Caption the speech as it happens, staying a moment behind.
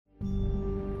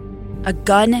a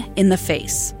gun in the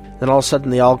face. Then all of a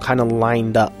sudden, they all kind of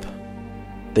lined up.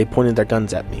 They pointed their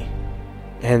guns at me.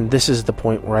 And this is the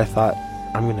point where I thought,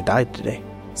 I'm going to die today.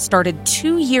 Started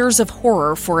 2 years of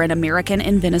horror for an American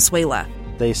in Venezuela.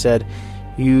 They said,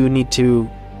 you need to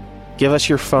give us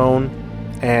your phone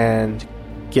and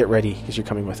get ready because you're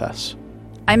coming with us.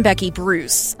 I'm Becky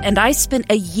Bruce, and I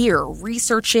spent a year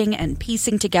researching and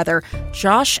piecing together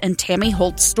Josh and Tammy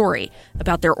Holt's story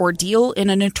about their ordeal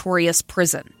in a notorious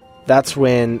prison. That's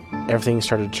when everything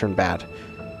started to turn bad.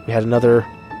 We had another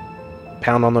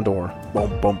pound on the door.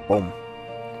 Boom, boom, boom.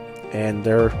 And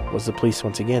there was the police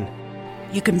once again.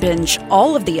 You can binge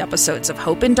all of the episodes of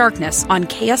Hope in Darkness on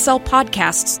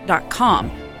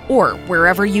KSLpodcasts.com or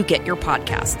wherever you get your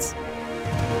podcasts.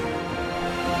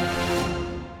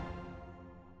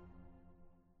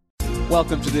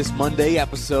 Welcome to this Monday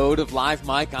episode of Live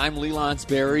Mike. I'm Lee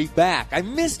Lonsberry, back. I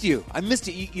missed you.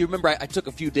 You remember I took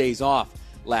a few days off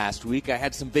last week. I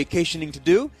had some vacationing to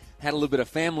do, had a little bit of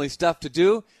family stuff to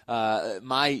do.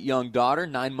 My young daughter,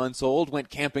 9 months old, went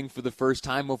camping for the first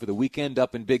time over the weekend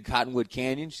up in Big Cottonwood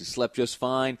Canyon. She slept just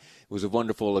fine. It was a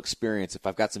wonderful experience. If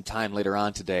I've got some time later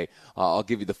on today, I'll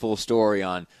give you the full story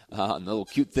on the little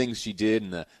cute things she did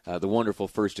and the wonderful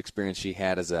first experience she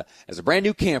had as a brand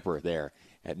new camper there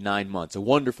at 9 months. A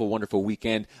wonderful, wonderful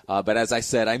weekend. But as I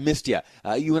said, I missed you.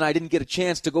 You and I didn't get a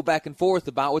chance to go back and forth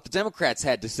about what the Democrats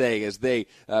had to say as they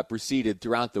proceeded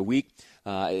throughout the week,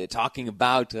 talking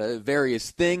about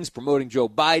various things, promoting Joe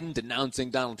Biden,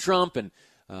 denouncing Donald Trump, and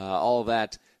all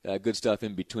that good stuff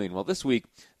in between. Well, this week,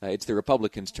 it's the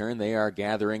Republicans' turn. They are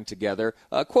gathering together,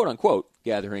 quote-unquote,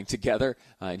 gathering together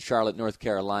in Charlotte, North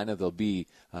Carolina. There'll be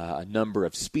a number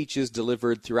of speeches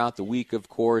delivered throughout the week, of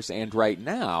course, and right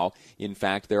now, in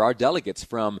fact, there are delegates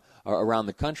from around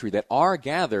the country that are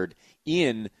gathered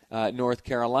in North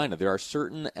Carolina. There are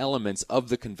certain elements of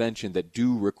the convention that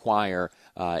do require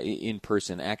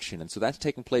in-person action, and so that's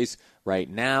taking place right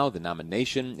now. The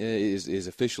nomination is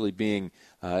officially being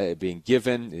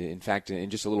given. In fact,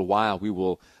 in just a little while, we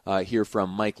will hear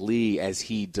from Mike Lee as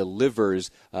he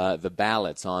delivers the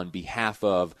ballots on behalf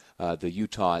of the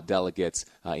Utah delegates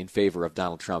in favor of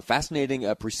Donald Trump. Fascinating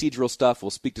procedural stuff.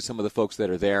 We'll speak to some of the folks that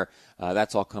are there.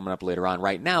 That's all coming up later on.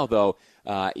 Right now, though,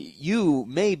 you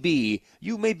may be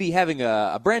having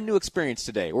a brand new experience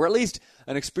today, or at least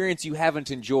an experience you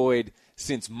haven't enjoyed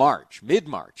since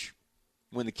mid-March,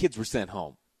 when the kids were sent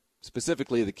home.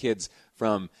 Specifically, the kids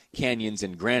from Canyons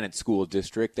and Granite School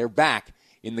District. They're back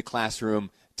in the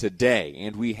classroom today,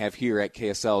 and we have here at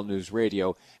KSL News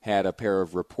Radio had a pair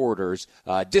of reporters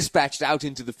dispatched out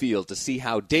into the field to see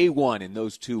how day one in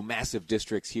those two massive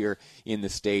districts here in the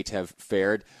state have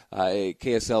fared.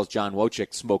 KSL's John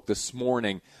Wojcik spoke this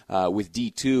morning with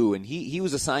D2, and he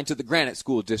was assigned to the Granite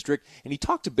School District, and he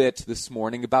talked a bit this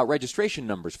morning about registration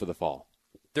numbers for the fall.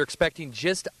 They're expecting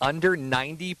just under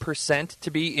 90%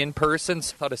 to be in person.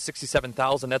 So out of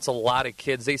 67,000, that's a lot of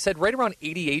kids. They said right around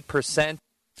 88%.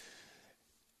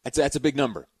 That's a big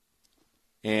number.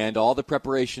 And all the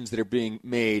preparations that are being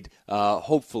made,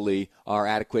 hopefully, are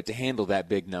adequate to handle that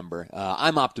big number.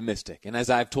 I'm optimistic. And as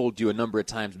I've told you a number of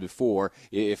times before,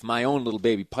 if my own little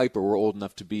baby Piper were old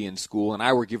enough to be in school and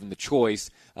I were given the choice,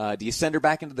 do you send her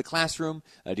back into the classroom?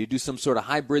 Do you do some sort of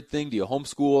hybrid thing? Do you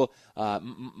homeschool?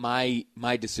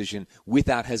 My decision,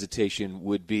 without hesitation,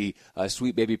 would be,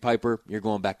 sweet baby Piper, you're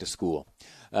going back to school.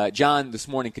 John this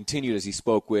morning continued as he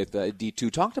spoke with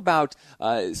D2, talked about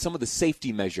some of the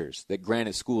safety measures that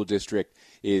Granite School District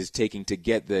is taking to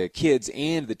get the kids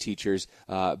and the teachers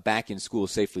back in school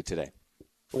safely today.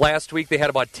 Last week, they had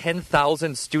about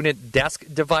 10,000 student desk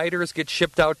dividers get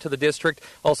shipped out to the district.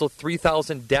 Also,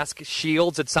 3,000 desk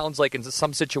shields. It sounds like in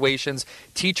some situations,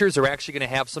 teachers are actually going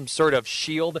to have some sort of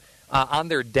shield on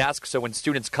their desk, so when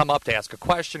students come up to ask a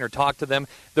question or talk to them,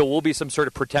 there will be some sort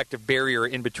of protective barrier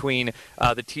in between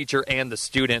the teacher and the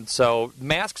student. So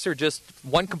masks are just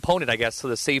one component, I guess, to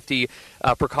the safety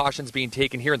precautions being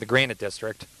taken here in the Granite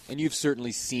District. And you've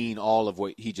certainly seen all of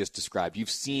what he just described. You've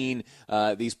seen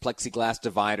these plexiglass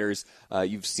dividers.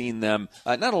 You've seen them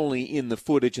not only in the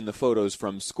footage and the photos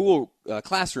from school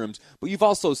classrooms, but you've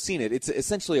also seen it. It's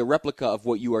essentially a replica of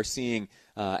what you are seeing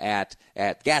at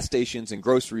gas stations and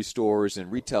grocery stores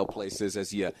and retail places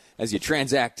as you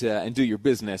transact and do your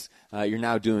business. You're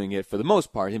now doing it for the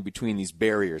most part in between these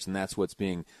barriers, and that's what's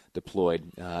being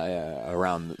deployed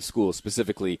around the schools,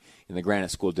 specifically in the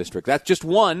Granite School District. That's just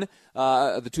one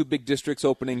of the two big districts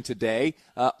opening today.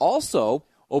 Also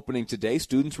opening today,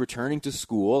 students returning to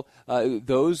school,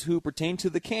 those who pertain to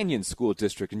the Canyon School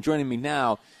District. And joining me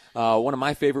now, one of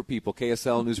my favorite people,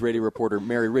 KSL News Radio reporter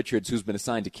Mary Richards, who's been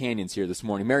assigned to Canyons here this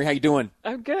morning. Mary, how you doing?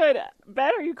 I'm good.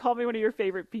 better. You called me one of your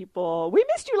favorite people. We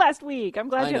missed you last week. I'm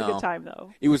glad you had a know. good time,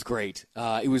 though. It was great.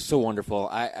 It was so wonderful.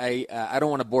 I don't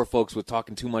want to bore folks with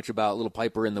talking too much about Little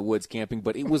Piper in the woods camping,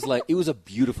 but it was a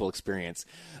beautiful experience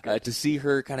to see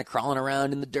her kind of crawling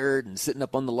around in the dirt and sitting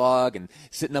up on the log and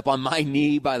sitting up on my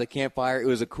knee by the campfire. It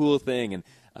was a cool thing, and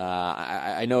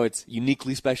I know it's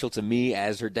uniquely special to me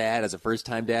as her dad, as a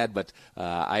first-time dad, but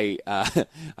I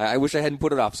wish I hadn't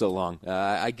put it off so long.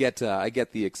 I get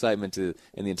the excitement and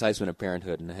the enticement of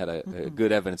parenthood, and I had a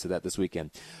good evidence of that this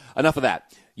weekend. Enough of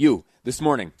that. You, this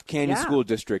morning, Canyon School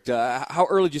District. How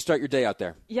early did you start your day out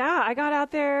there? Yeah, I got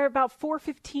out there about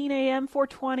 4:15 a.m.,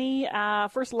 4:20.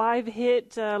 First live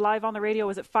hit, live on the radio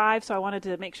was at 5, so I wanted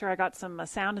to make sure I got some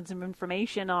sound and some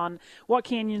information on what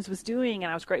Canyons was doing,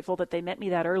 and I was grateful that they met me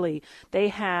that early. They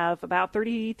have about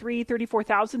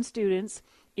 34,000 students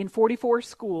in 44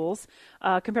 schools.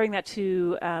 Comparing that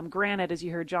to Granite, as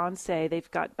you heard John say,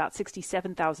 they've got about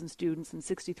 67,000 students in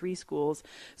 63 schools.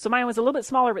 So mine was a little bit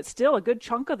smaller, but still a good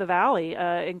chunk of the valley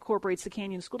incorporates the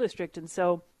Canyon School District. And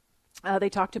so they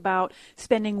talked about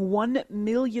spending $1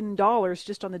 million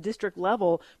just on the district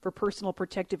level for personal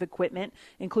protective equipment,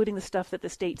 including the stuff that the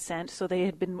state sent. So they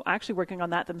had been actually working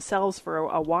on that themselves for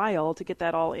a while to get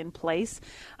that all in place.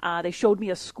 They showed me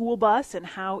a school bus and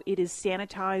how it is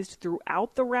sanitized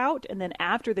throughout the route. And then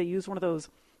after, they use one of those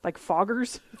like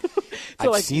foggers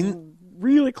to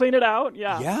really clean it out.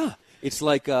 Yeah. It's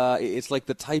like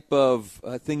the type of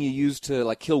thing you use to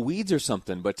like kill weeds or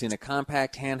something, but in a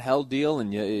compact handheld deal,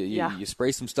 and you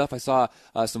spray some stuff. I saw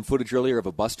some footage earlier of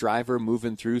a bus driver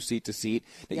moving through seat to seat.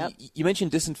 Yep. You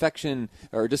mentioned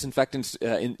disinfectants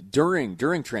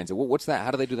during transit. What's that?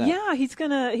 How do they do that? Yeah,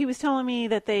 he was telling me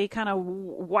that they kind of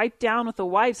wipe down with the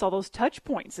wipes all those touch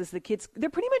points as the kids.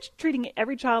 They're pretty much treating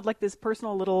every child like this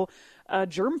personal little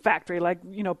germ factory, like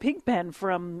Pigpen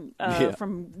from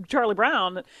Charlie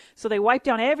Brown. So they wipe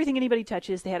down everything anybody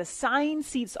touches. They had assigned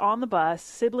seats on the bus.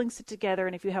 Siblings sit together,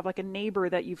 and if you have like a neighbor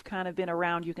that you've kind of been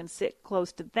around, you can sit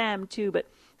close to them too. But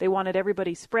they wanted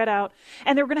everybody spread out,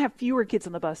 and they were going to have fewer kids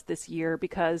on the bus this year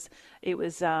because it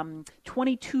was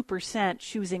 22%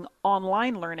 choosing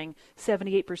online learning,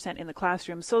 78% in the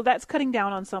classroom. So that's cutting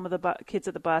down on some of the kids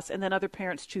at the bus, and then other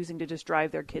parents choosing to just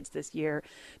drive their kids this year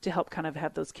to help kind of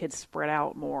have those kids spread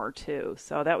out more too.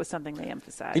 So that was something they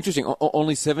emphasized. Interesting.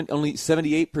 Only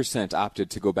 78% opted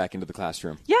to go back into the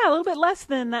classroom. Yeah, a little bit less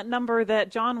than that number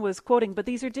that John was quoting, but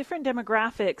these are different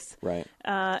demographics. Right.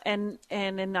 And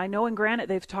I know in Granite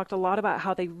they've talked a lot about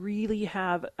how they really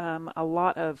have a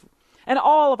lot of, and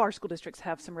all of our school districts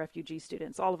have some refugee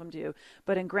students, all of them do,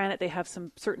 but in Granite they have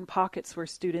some certain pockets where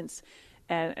students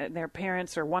and their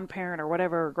parents or one parent or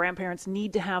whatever, or grandparents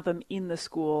need to have them in the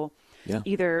school. Yeah.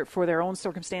 Either for their own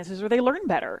circumstances or they learn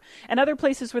better. And other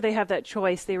places where they have that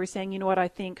choice, they were saying, you know what, I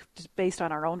think just based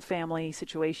on our own family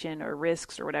situation or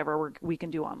risks or whatever, we can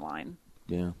do online.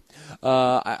 Yeah.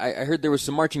 I heard there was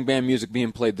some marching band music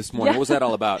being played this morning. Yeah. What was that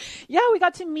all about? Yeah, we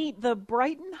got to meet the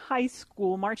Brighton High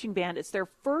School marching band. It's their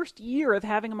first year of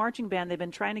having a marching band. They've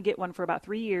been trying to get one for about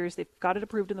 3 years. They've got it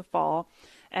approved in the fall.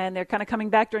 And they're kind of coming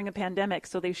back during a pandemic,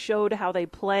 so they showed how they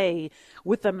play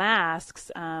with the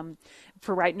masks.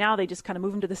 For right now, they just kind of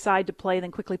move them to the side to play,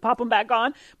 then quickly pop them back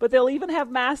on. But they'll even have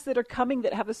masks that are coming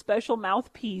that have a special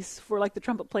mouthpiece for, like, the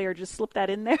trumpet player. Just slip that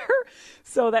in there.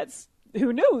 So that's,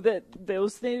 who knew that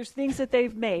there's things that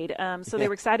they've made. So they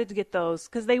were excited to get those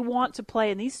because they want to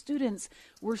play. And these students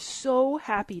were so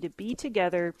happy to be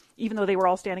together, even though they were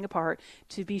all standing apart,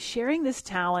 to be sharing this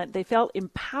talent. They felt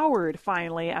empowered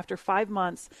finally after 5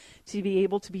 months to be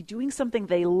able to be doing something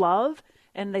they love,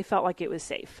 and they felt like it was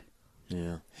safe.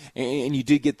 Yeah. And you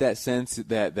did get that sense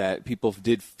that people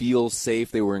did feel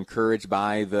safe. They were encouraged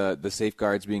by the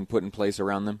safeguards being put in place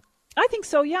around them? I think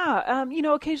so, yeah.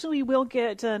 Occasionally we'll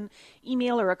get an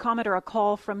email or a comment or a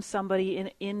call from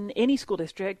somebody in any school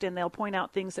district, and they'll point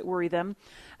out things that worry them,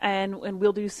 and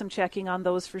we'll do some checking on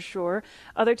those for sure.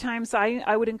 Other times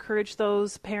I would encourage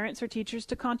those parents or teachers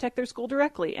to contact their school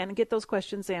directly and get those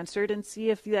questions answered and see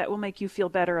if that will make you feel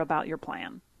better about your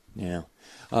plan. Yeah.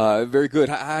 Very good.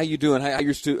 How you doing? How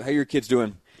your kids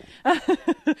doing?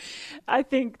 I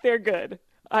think they're good.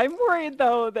 I'm worried,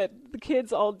 though, that the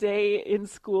kids all day in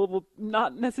school will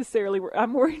not necessarily –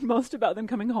 I'm worried most about them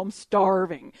coming home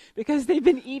starving because they've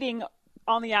been eating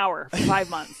on the hour for 5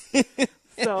 months.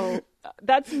 So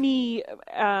that's me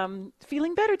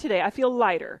feeling better today. I feel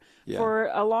lighter. Yeah. For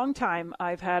a long time,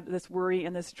 I've had this worry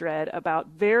and this dread about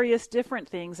various different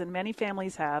things, and many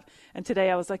families have. And today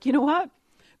I was like, you know what?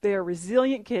 They are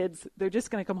resilient kids. They're just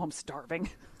going to come home starving.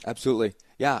 Absolutely.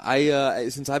 Yeah, I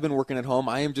since I've been working at home,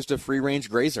 I am just a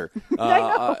free-range grazer.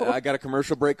 I got a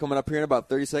commercial break coming up here in about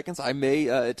 30 seconds. I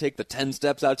may take the 10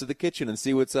 steps out to the kitchen and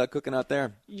see what's cooking out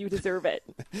there. You deserve it.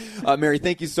 Mary,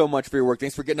 thank you so much for your work.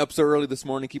 Thanks for getting up so early this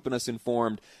morning, keeping us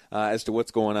informed as to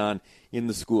what's going on in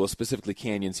the school, specifically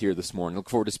Canyons here this morning. Look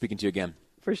forward to speaking to you again.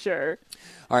 For sure.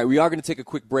 All right, we are going to take a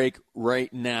quick break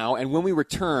right now, and when we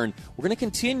return, we're going to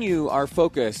continue our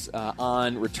focus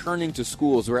on returning to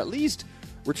schools, or at least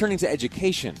returning to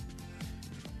education.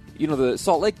 You know, the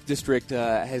Salt Lake District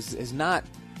has not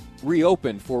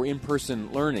reopened for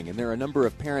in-person learning, and there are a number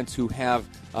of parents who have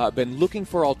been looking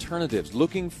for alternatives,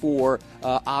 looking for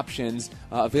options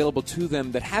available to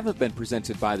them that haven't been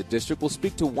presented by the district. We'll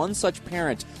speak to one such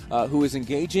parent who is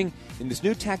engaging in this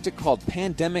new tactic called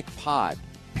Pandemic Pod.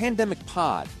 Pandemic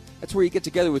Pod. That's where you get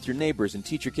together with your neighbors and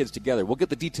teach your kids together. We'll get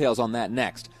the details on that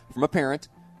next from a parent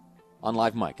on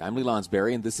Live Mike. I'm Lee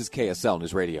Lonsberry, and this is KSL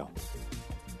News Radio.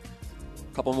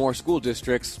 A couple more school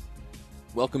districts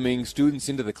welcoming students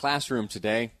into the classroom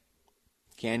today.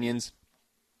 Canyons.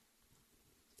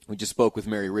 We just spoke with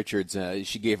Mary Richards.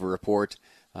 She gave a report.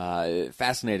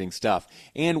 Fascinating stuff.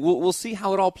 And we'll see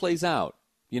how it all plays out.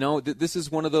 You know, this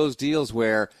is one of those deals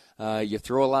where you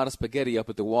throw a lot of spaghetti up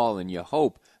at the wall and you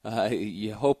hope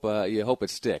it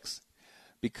sticks,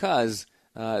 because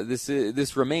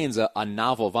this remains a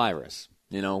novel virus.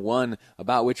 You know, one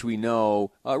about which we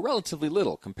know relatively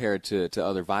little compared to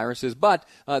other viruses, but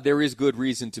there is good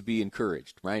reason to be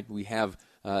encouraged, right? We have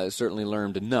certainly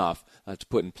learned enough to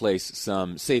put in place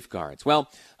some safeguards. Well,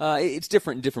 it's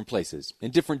different in different places,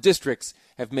 and different districts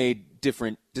have made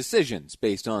different decisions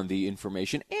based on the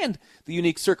information and the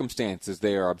unique circumstances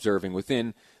they are observing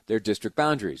within their district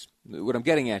boundaries. What I'm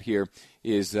getting at here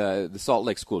is the Salt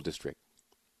Lake School District.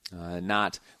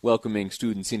 Not welcoming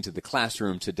students into the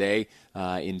classroom today.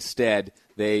 Instead,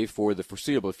 they, for the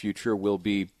foreseeable future, will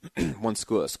be, once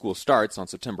school starts on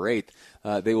September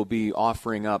 8th, they will be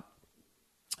offering up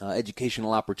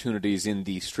educational opportunities in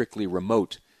the strictly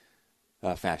remote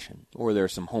fashion, or there are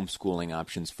some homeschooling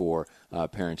options for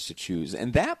parents to choose.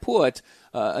 And that put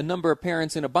a number of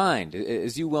parents in a bind.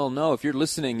 As you well know, if you're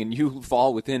listening and you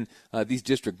fall within these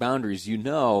district boundaries, you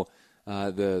know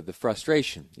the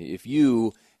frustration. If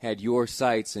you had your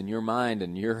sights and your mind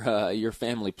and your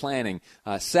family planning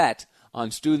set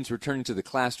on students returning to the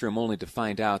classroom, only to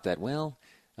find out that, well,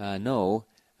 no,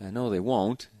 they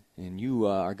won't, and you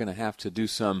are going to have to do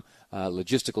some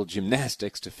logistical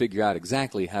gymnastics to figure out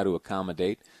exactly how to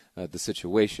accommodate the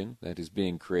situation that is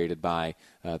being created by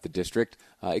the district.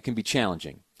 It can be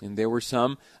challenging, and there were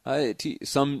some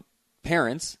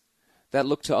parents that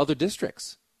looked to other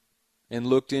districts and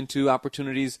looked into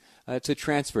opportunities to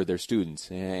transfer their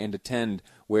students and attend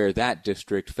where that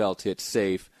district felt it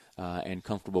safe and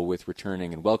comfortable with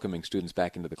returning and welcoming students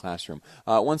back into the classroom.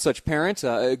 One such parent,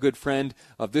 a good friend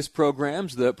of this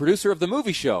program's, the producer of the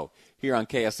movie show here on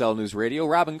KSL News Radio,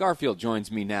 Robin Garfield,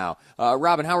 joins me now.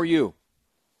 Robin, how are you?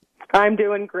 I'm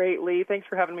doing great, Lee. Thanks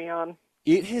for having me on.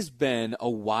 It has been a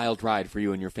wild ride for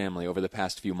you and your family over the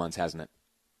past few months, hasn't it?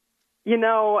 You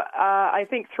know, I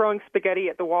think throwing spaghetti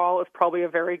at the wall is probably a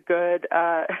very good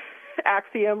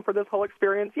axiom for this whole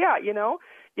experience. Yeah, you know,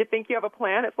 you think you have a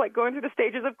plan. It's like going through the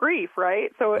stages of grief,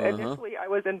 right? So initially I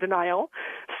was in denial.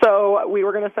 So we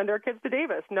were going to send our kids to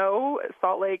Davis. No,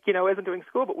 Salt Lake, you know, isn't doing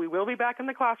school, but we will be back in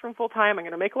the classroom full time. I'm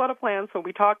going to make a lot of plans. So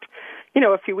we talked, you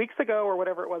know, a few weeks ago or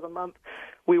whatever it was, a month.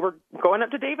 We were going up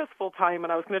to Davis full time,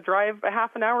 and I was going to drive a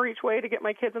half an hour each way to get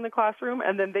my kids in the classroom.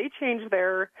 And then they changed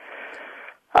their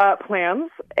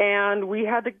plans, and we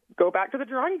had to go back to the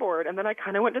drawing board. And then I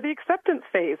kind of went to the acceptance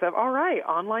phase of, all right,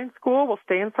 online school, we'll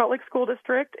stay in Salt Lake School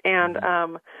District and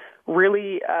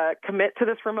really commit to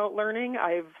this remote learning.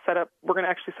 We're going to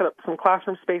actually set up some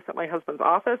classroom space at my husband's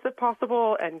office if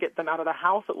possible and get them out of the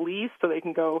house at least so they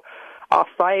can go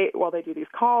off-site while they do these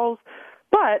calls.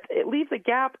 But it leaves a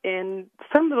gap in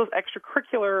some of those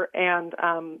extracurricular and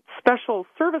special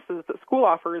services that school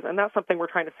offers, and that's something we're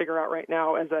trying to figure out right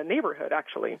now as a neighborhood,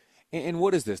 actually. And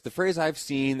what is this? The phrase I've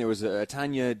seen, there was a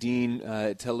Tanya Dean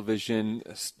television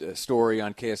story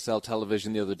on KSL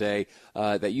television the other day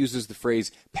that uses the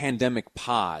phrase pandemic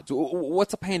pods.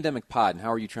 What's a pandemic pod, and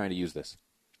how are you trying to use this?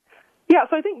 Yeah,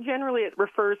 so I think generally it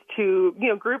refers to, you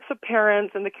know, groups of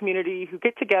parents in the community who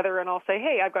get together and all say,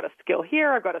 hey, I've got a skill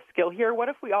here, I've got a skill here. What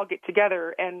if we all get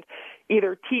together and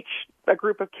either teach a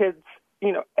group of kids,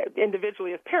 you know,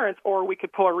 individually as parents, or we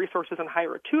could pull our resources and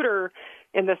hire a tutor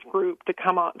in this group to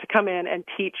come in and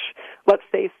teach, let's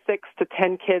say, 6 to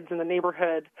 10 kids in the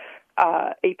neighborhood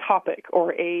a topic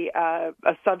or a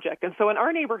subject. And so in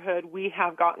our neighborhood, we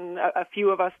have gotten a few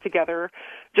of us together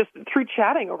just through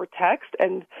chatting over text,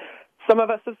 and some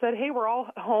of us have said, hey, we're all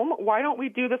home. Why don't we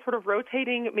do this sort of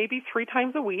rotating maybe 3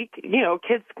 times a week?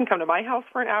 Kids can come to my house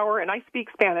for an hour, and I speak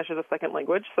Spanish as a second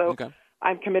language, so Okay.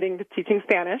 I'm committing to teaching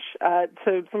Spanish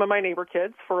to some of my neighbor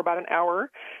kids for about an hour.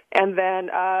 And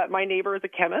then my neighbor is a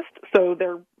chemist, so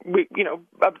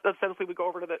ostensibly we go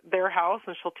over to their house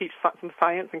and she'll teach some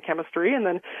science and chemistry. And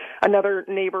then another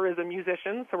neighbor is a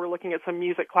musician, so we're looking at some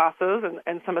music classes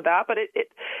and some of that. But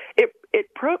it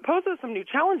poses some new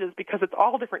challenges because it's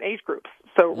all different age groups.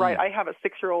 So, right, I have a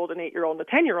 6-year-old, an 8-year-old, and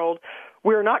a 10-year-old.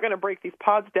 We're not going to break these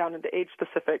pods down into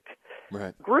age-specific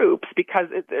groups because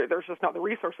there's just not the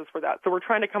resources for that. So we're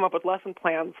trying to come up with lesson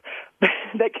plans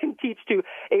that can teach to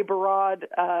a broad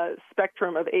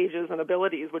spectrum of ages and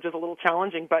abilities, which is a little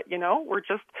challenging. But, we're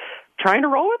just trying to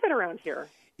roll with it around here.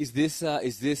 Is this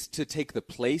to take the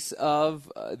place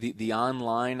of the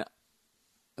online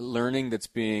learning that's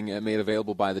being made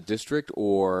available by the district,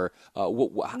 or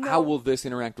how will this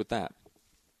interact with that?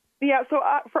 Yeah, so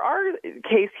for our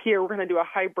case here, we're going to do a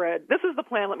hybrid. This is the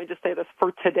plan, let me just say this,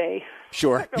 for today.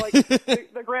 Sure. I feel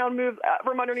like the ground moves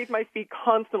from underneath my feet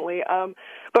constantly.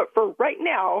 But for right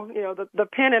now, the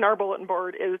pin in our bulletin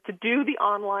board is to do the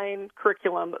online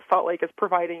curriculum that Salt Lake is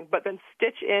providing, but then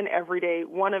stitch in every day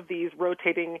one of these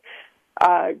rotating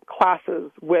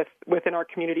classes within our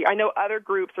community. I know other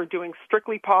groups are doing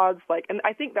strictly pods, and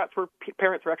I think that's where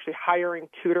parents are actually hiring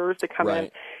tutors to come in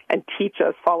and teach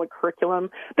us solid curriculum.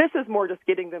 This is more just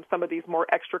getting them some of these more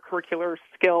extracurricular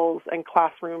skills and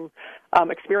classroom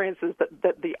experiences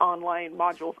that the online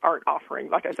modules aren't offering.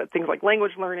 Like I said, things like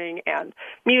language learning and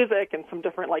music and some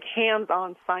different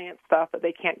hands-on science stuff that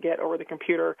they can't get over the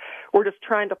computer. We're just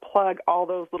trying to plug all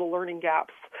those little learning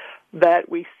gaps that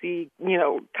we see,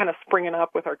 kind of springing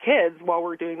up with our kids while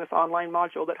we're doing this online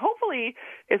module that hopefully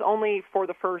is only for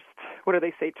the first, what do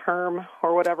they say, term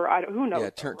or whatever. Who knows? Yeah,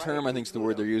 term I think is the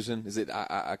word they're using. Is it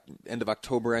end of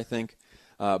October, I think?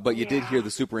 But you did hear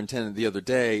the superintendent the other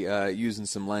day using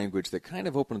some language that kind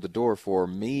of opened the door for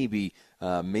maybe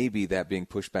that being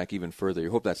pushed back even further.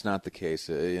 You hope that's not the case.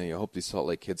 You hope these Salt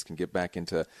Lake kids can get back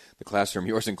into the classroom,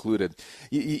 yours included.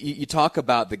 You talk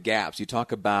about the gaps. You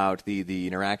talk about the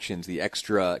interactions, the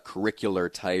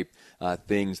extracurricular type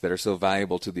things that are so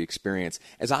valuable to the experience.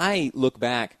 As I look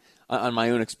back on my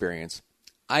own experience,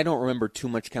 I don't remember too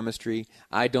much chemistry.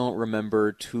 I don't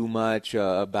remember too much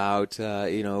about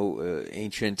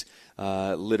ancient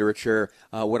literature.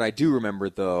 What I do remember,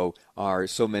 though, are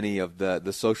so many of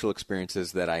the social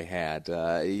experiences that I had.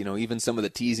 Even some of the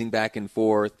teasing back and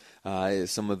forth,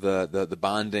 some of the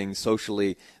bonding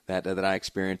socially that I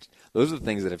experienced. Those are the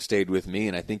things that have stayed with me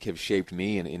and I think have shaped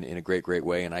me in a great, great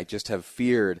way. And I just have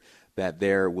feared that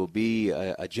there will be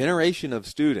a generation of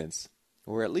students,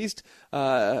 or at least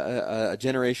a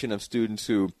generation of students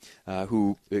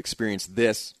who experience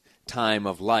this time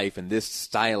of life and this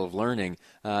style of learning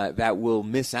that will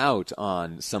miss out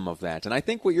on some of that. And I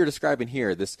think what you're describing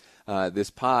here, this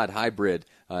pod hybrid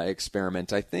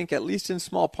experiment, I think at least in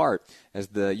small part, as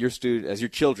your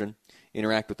children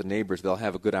interact with the neighbors, they'll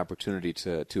have a good opportunity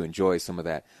to enjoy some of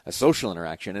that social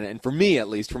interaction. And for me, at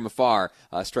least from afar,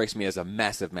 strikes me as a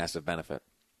massive, massive benefit.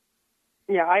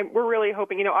 Yeah, we're really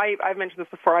hoping. I've mentioned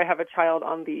this before. I have a child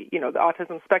on the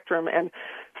autism spectrum, and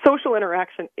social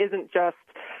interaction isn't just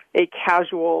a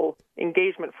casual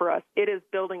engagement for us. It is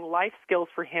building life skills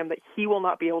for him that he will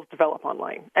not be able to develop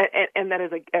online, and that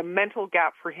is a mental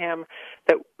gap for him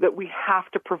that we have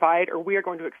to provide, or we are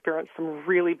going to experience some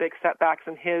really big setbacks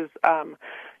in his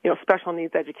special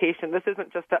needs education. This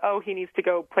isn't just he needs to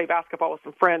go play basketball with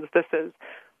some friends. This is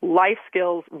life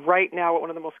skills right now at one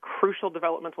of the most crucial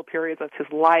developmental periods of his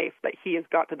life that he has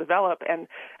got to develop. And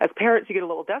as parents, you get a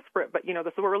little desperate, but,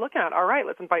 this is what we're looking at. All right,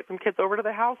 let's invite some kids over to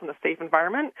the house in a safe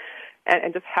environment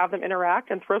and just have them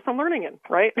interact and throw some learning in,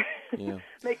 right? Yeah.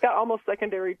 Make that almost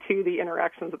secondary to the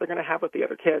interactions that they're going to have with the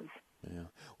other kids. Yeah.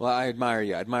 Well, I admire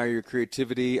you. I admire your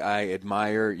creativity. I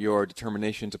admire your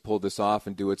determination to pull this off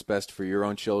and do what's best for your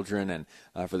own children and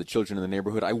for the children in the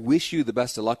neighborhood. I wish you the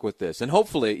best of luck with this. And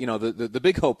hopefully, the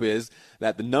big hope is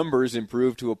that the numbers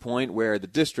improve to a point where the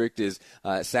district is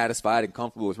satisfied and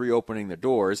comfortable with reopening their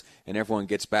doors and everyone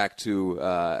gets back to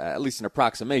at least an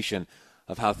approximation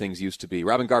of how things used to be.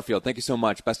 Robin Garfield, thank you so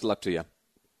much. Best of luck to you.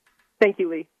 Thank you,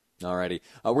 Lee. Alrighty.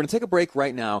 We're going to take a break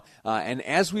right now, and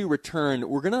as we return,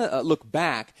 we're going to look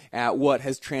back at what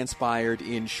has transpired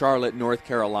in Charlotte, North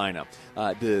Carolina.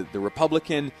 The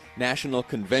Republican National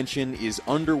Convention is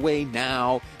underway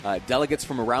now. Delegates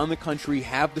from around the country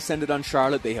have descended on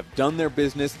Charlotte. They have done their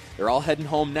business. They're all heading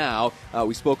home now.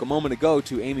 We spoke a moment ago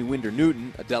to Amy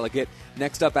Winder-Newton, a delegate.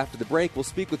 Next up after the break, we'll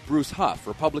speak with Bruce Huff,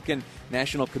 Republican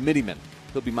National Committeeman.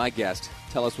 He'll be my guest.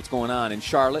 Tell us what's going on in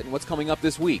Charlotte and what's coming up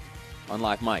this week on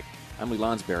Live Mike. I'm Lee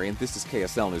Lonsberry, and this is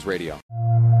KSL News Radio.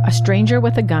 A stranger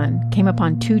with a gun came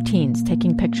upon two teens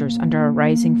taking pictures under a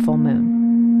rising full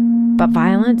moon. But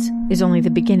violence is only the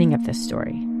beginning of this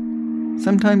story.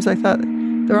 Sometimes I thought,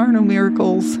 there are no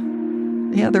miracles.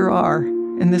 Yeah, there are,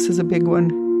 and this is a big one.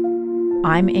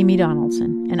 I'm Amy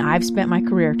Donaldson, and I've spent my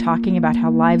career talking about how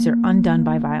lives are undone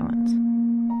by violence.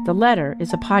 The Letter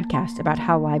is a podcast about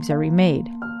how lives are remade.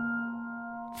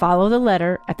 Follow The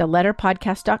Letter at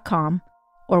theletterpodcast.com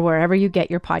or wherever you get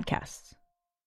your podcasts.